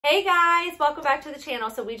Hey guys, welcome back to the channel.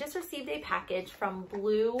 So we just received a package from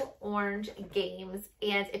Blue Orange Games,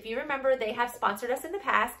 and if you remember, they have sponsored us in the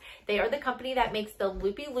past. They are the company that makes the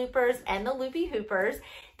Loopy Loopers and the Loopy Hoopers.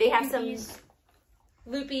 They have some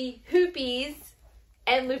Loopy Hoopies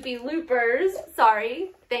and Loopy Loopers. Sorry,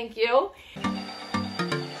 thank you.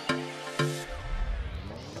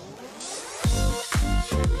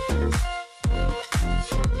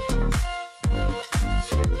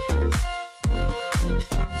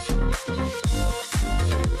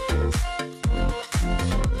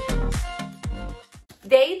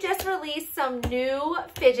 They just released some new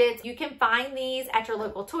fidgets. You can find these at your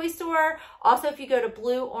local toy store. Also, if you go to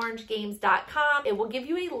blueorangegames.com, it will give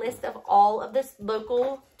you a list of all of the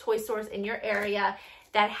local toy stores in your area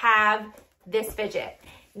that have this fidget.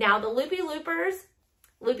 Now, the Loopy Loopers,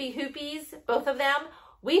 Loopy Hoopies, both of them,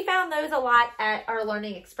 we found those a lot at our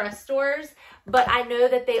Learning Express stores, but I know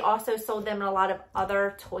that they also sold them in a lot of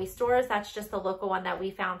other toy stores. That's just the local one that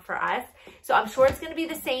we found for us. So I'm sure it's going to be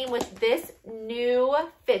the same with this new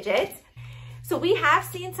fidget. So we have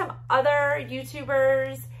seen some other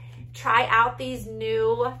YouTubers try out these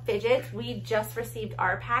new fidgets. We just received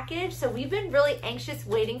our package, so we've been really anxious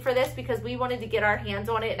waiting for this because we wanted to get our hands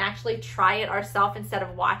on it and actually try it ourselves instead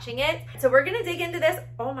of watching it. So we're gonna dig into this.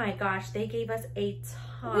 Oh my gosh, they gave us a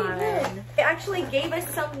ton. They actually gave us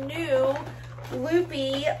some new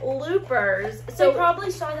Loopy Loopers. So they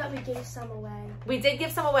probably saw that we gave some away. We did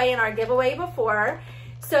give some away in our giveaway before.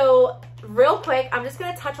 So real quick, I'm just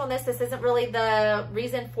gonna touch on this. This isn't really the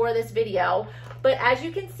reason for this video, but as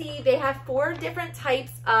you can see, they have 4 different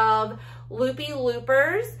types of Loopy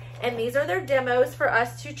Loopers, and these are their demos for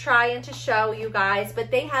us to try and to show you guys.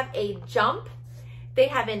 But they have a jump, they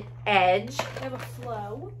have an edge, they have a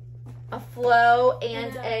flow,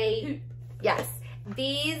 and a hoop. Yes,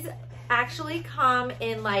 these actually come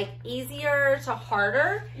in like easier to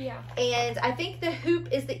harder. Yeah. And I think the hoop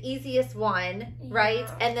is the easiest one, right?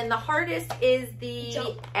 And then the hardest is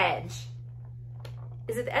the edge.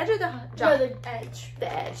 Is it the edge or the jump? No, the edge.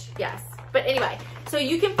 The edge, yes. But anyway, so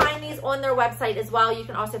you can find these on their website as well. You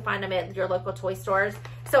can also find them at your local toy stores.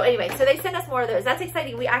 So anyway, so they sent us more of those. That's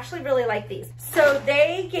exciting. We actually really like these. So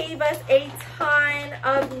they gave us a ton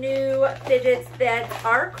of new fidgets that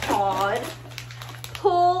are called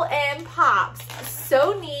Pull and Pops.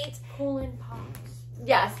 So neat. Pull and Pops.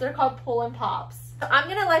 Yes, they're called Pull and Pops. So I'm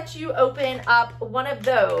gonna let you open up one of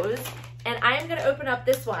those, and I'm gonna open up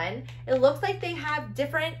this one. It looks like they have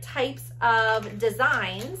different types of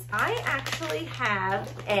designs. I actually have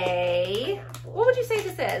a, what would you say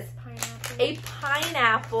this is? Pineapple. A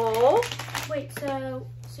pineapple. Wait, so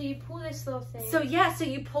you pull this little thing. So yeah, so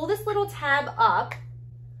you pull this little tab up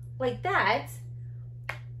like that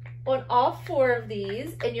on all 4 of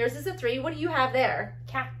these, and yours is a 3. What do you have there?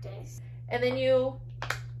 Cactus. And then you,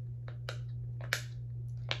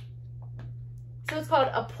 so it's called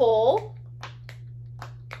a pull,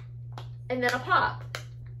 and then a pop.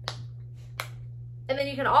 And then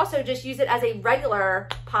you can also just use it as a regular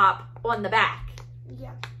pop on the back.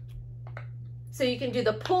 Yeah. So you can do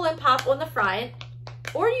the pull and pop on the front,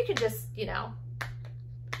 or you can just, you know,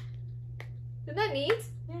 isn't that neat?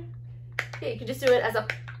 Yeah. Yeah, you can just do it as a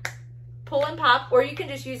pull and pop, or you can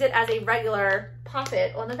just use it as a regular pop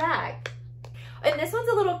it on the back. And this one's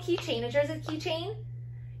a little keychain. Is yours a keychain?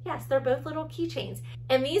 Yes, they're both little keychains.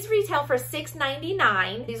 And these retail for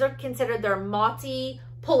 $6.99. These are considered their multi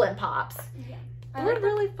pull and pops. Yeah. They're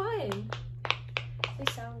really fun. They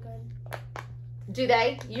sound good. Do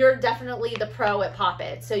they? You're definitely the pro at Pop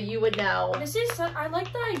It, so you would know. This is, I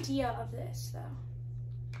like the idea of this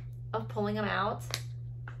though. Of pulling them out.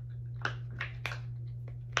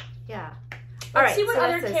 Yeah. Let's see what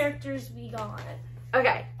other characters we got.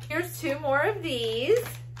 Okay, here's 2 more of these.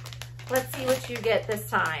 Let's see what you get this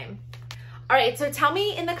time. All right, so tell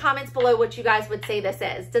me in the comments below what you guys would say this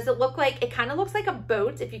is. Does it look like, it kind of looks like a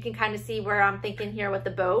boat, if you can kind of see where I'm thinking here with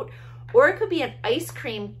the boat, or it could be an ice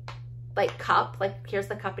cream like cup, like here's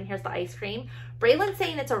the cup and here's the ice cream. Braylon's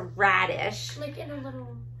saying it's a radish. Like in a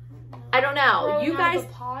little, I don't know. You guys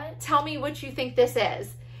pot. Tell me what you think this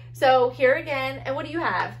is. So here again, and what do you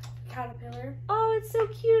have? Caterpillar. Oh, it's so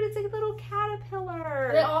cute. It's like a little caterpillar.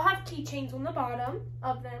 They all have keychains on the bottom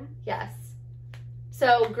of them. Yes.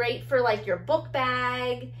 So great for like your book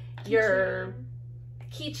bag, your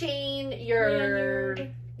keychain, your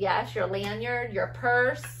lanyard. Yes, your lanyard, your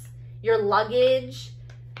purse, your luggage.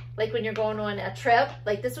 Like when you're going on a trip,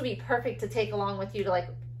 like this would be perfect to take along with you to, like,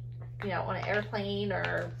 you know, on an airplane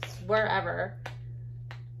or wherever.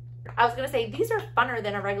 I was gonna say these are funner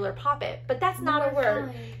than a regular Pop It, but that's not a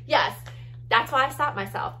word. Yes. That's why I stopped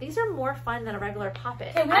myself. These are more fun than a regular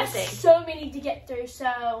Pop-It, Okay, we have so many to get through, so.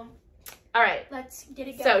 All right. Let's get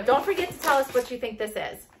it going. So don't forget to tell us what you think this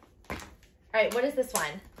is. All right, what is this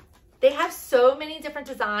one? They have so many different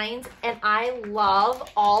designs, and I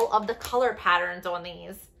love all of the color patterns on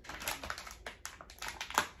these.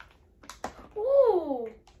 Ooh.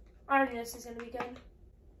 I already know this is going to be good.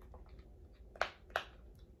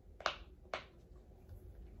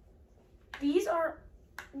 These are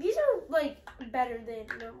like better than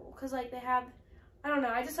normal because like they have, I don't know,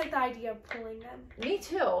 I just like the idea of pulling them. Me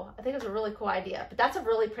too. I think it's a really cool idea, but that's a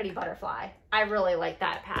really pretty butterfly. I really like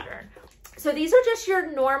that pattern. So these are just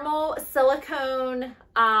your normal silicone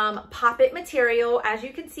Pop-It material. As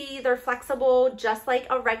you can see, they're flexible just like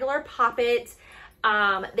a regular Pop-It.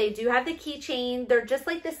 They do have the keychain. They're just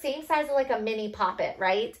like the same size of like a mini Pop-It,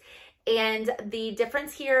 right? And the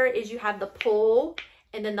difference here is you have the pull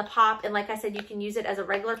and then the pop, and like I said, you can use it as a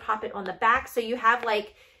regular Pop-It on the back. So you have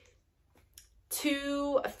like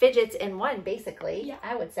 2 fidgets in one, basically, yeah.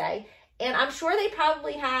 I would say. And I'm sure they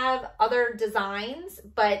probably have other designs,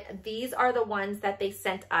 but these are the ones that they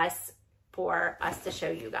sent us for us to show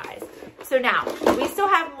you guys. So now, we still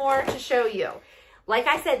have more to show you. Like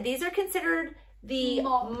I said, these are considered the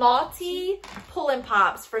multi pull-and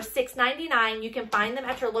pops for $6.99. You can find them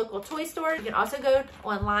at your local toy store. You can also go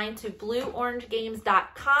online to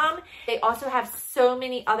blueorangegames.com. They also have so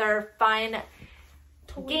many other fun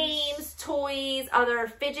games, toys, other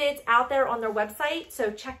fidgets out there on their website. So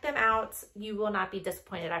check them out. You will not be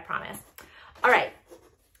disappointed, I promise. All right.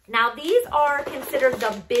 Now these are considered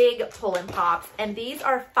the big pull-and pops, and these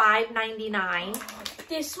are $5.99.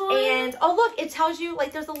 This one. And oh look, it tells you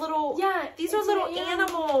like there's a little, yeah, these are little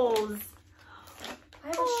animals. I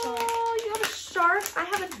have a shark. Oh, you have a shark? I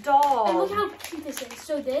have a dog. And look how cute this is.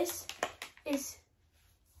 So this is,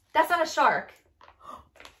 that's not a shark.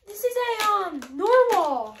 This is a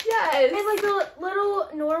narwhal. Yes. And like the little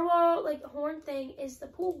narwhal like horn thing is the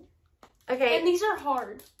pool. Okay. And these are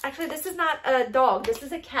hard. Actually, this is not a dog. This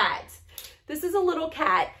is a cat. This is a little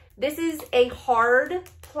cat. This is a hard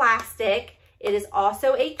plastic. It is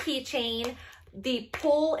also a keychain. The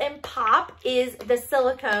pull and pop is the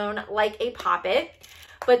silicone, like a Pop-It.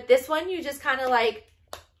 But this one, you just kind of like,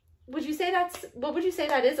 would you say that's, what would you say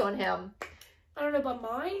that is on him? I don't know, but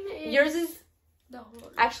mine is. Yours is the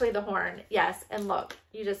horn. Actually the horn, yes. And look,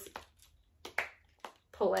 you just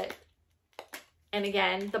pull it. And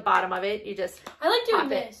again, the bottom of it, you just I like doing pop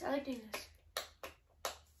this. it. I like doing this.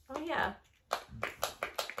 Oh, yeah.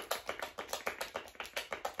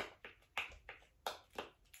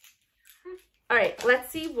 All right, let's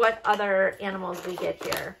see what other animals we get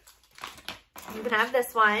here. You can have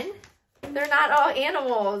this one. They're not all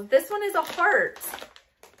animals. This one is a heart.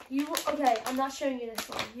 Okay, I'm not showing you this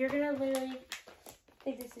one. You're gonna literally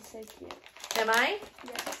think this is so cute. Am I?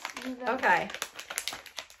 Yes. Okay.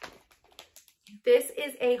 This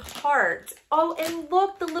is a heart. Oh, and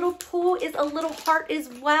look, the little pool is a little heart as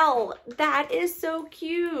well. That is so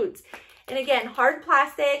cute. And again, hard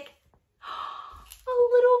plastic. A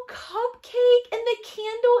little cupcake, and the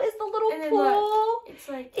candle is the little pool. Look, it's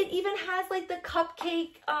like, it even has like the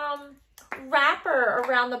cupcake wrapper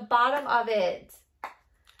around the bottom of it.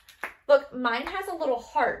 Look, mine has a little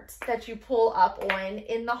heart that you pull up on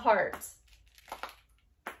in the heart.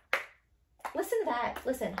 Listen to that.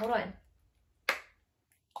 Listen, hold on.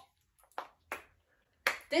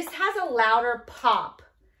 This has a louder pop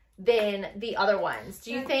than the other ones.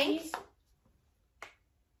 Do you think?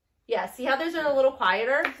 Yeah, see how those are a little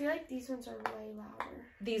quieter? I feel like these ones are way louder.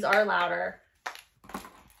 These are louder.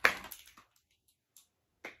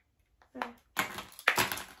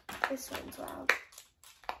 This one's loud.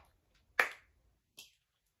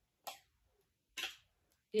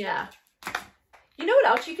 Yeah. You know what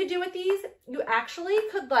else you could do with these? You actually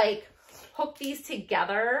could like hook these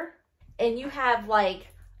together and you have like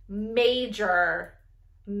major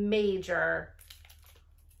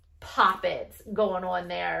Pop-Its going on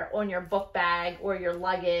there on your book bag or your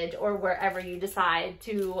luggage or wherever you decide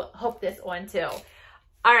to hook this onto.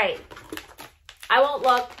 All right, I won't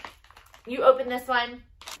look. You open this one.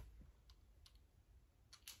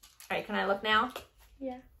 All right, can I look now?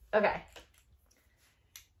 Yeah. Okay.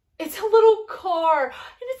 It's a little car and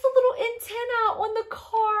it's a little antenna on the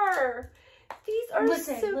car. These are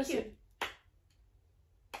so cute.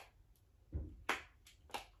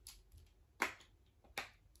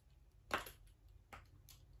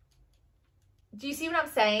 Do you see what I'm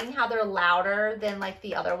saying? How they're louder than like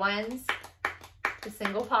the other ones? The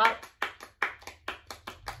single pop.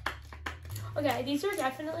 Okay, these are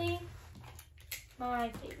definitely my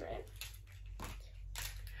favorite.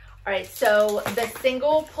 All right, so the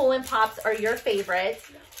single pull-in pops are your favorite.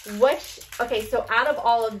 Okay, so out of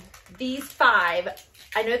all of these 5,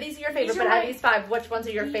 I know these are your favorite, but out of these 5, which ones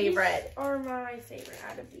are your favorite? These are my favorite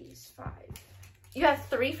out of these 5. You have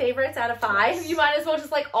 3 favorites out of 5? Yes. You might as well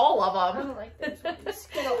just like all of them. I don't like those ones.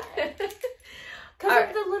 Because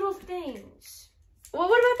of the little things. Well,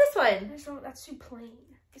 what about this one? That's too plain.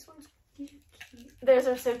 These are cute. Those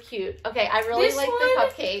are so cute. Okay, I really like the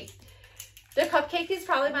cupcake. The cupcake is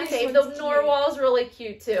probably my favorite. The narwhal is really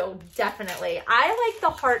cute too. Definitely. I like the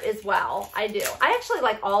heart as well. I do. I actually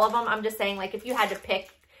like all of them. I'm just saying, like, if you had to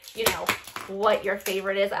pick, you know, what your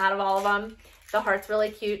favorite is out of all of them, the heart's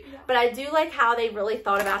really cute. Yeah. But I do like how they really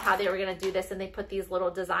thought about how they were going to do this, and they put these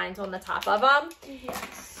little designs on the top of them.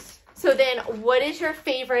 Yes. So then, what is your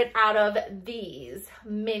favorite out of these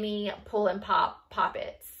mini pull and pop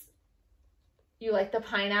poppets? You like the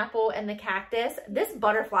pineapple and the cactus. This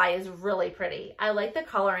butterfly is really pretty. I like the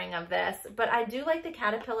coloring of this, but I do like the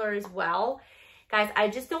caterpillar as well. Guys, I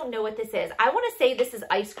just don't know what this is. I want to say this is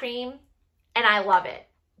ice cream, and I love it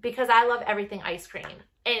because I love everything ice cream.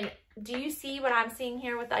 And do you see what I'm seeing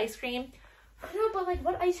here with the ice cream? I know, but like,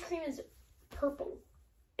 what ice cream is purple?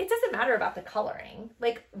 It doesn't matter about the coloring.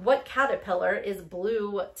 Like, what caterpillar is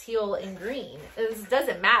blue, teal, and green? It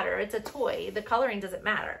doesn't matter. It's a toy. The coloring doesn't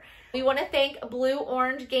matter. We want to thank Blue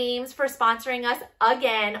Orange Games for sponsoring us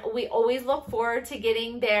again. We always look forward to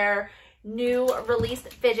getting their new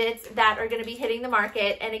released fidgets that are going to be hitting the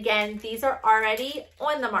market. And again, these are already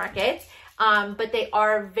on the market, but they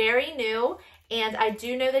are very new. And I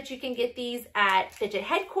do know that you can get these at Fidget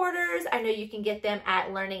headquarters. I know you can get them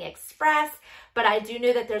at Learning Express, but I do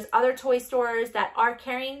know that there's other toy stores that are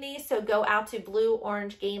carrying these. So go out to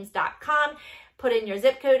blueorangegames.com. Put in your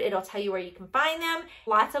zip code. It'll tell you where you can find them.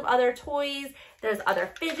 Lots of other toys. There's other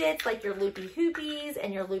fidgets like your Loopy Hoopies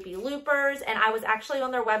and your Loopy Loopers. And I was actually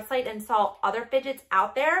on their website and saw other fidgets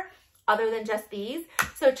out there other than just these.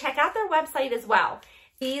 So check out their website as well.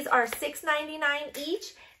 These are $6.99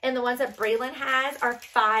 each. And the ones that Braylon has are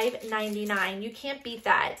 $5.99. You can't beat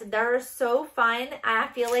that. They're so fun. I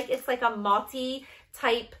feel like it's like a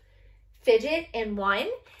multi-type fidget in one.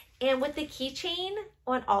 And with the keychain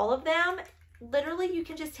on all of them, literally you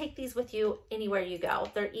can just take these with you anywhere you go.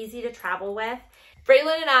 They're easy to travel with.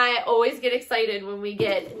 Braylon and I always get excited when we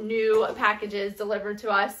get new packages delivered to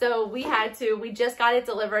us. So we just got it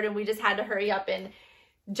delivered, and we just had to hurry up and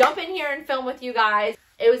jump in here and film with you guys.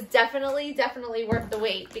 It was definitely worth the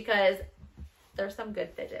wait because there's some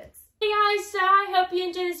good fidgets. Hey guys, so I hope you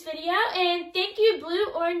enjoyed this video, and thank you Blue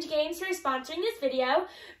Orange Games for sponsoring this video.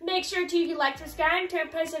 Make sure to like, subscribe, turn on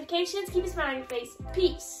post notifications, keep a smile on your face.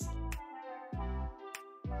 Peace.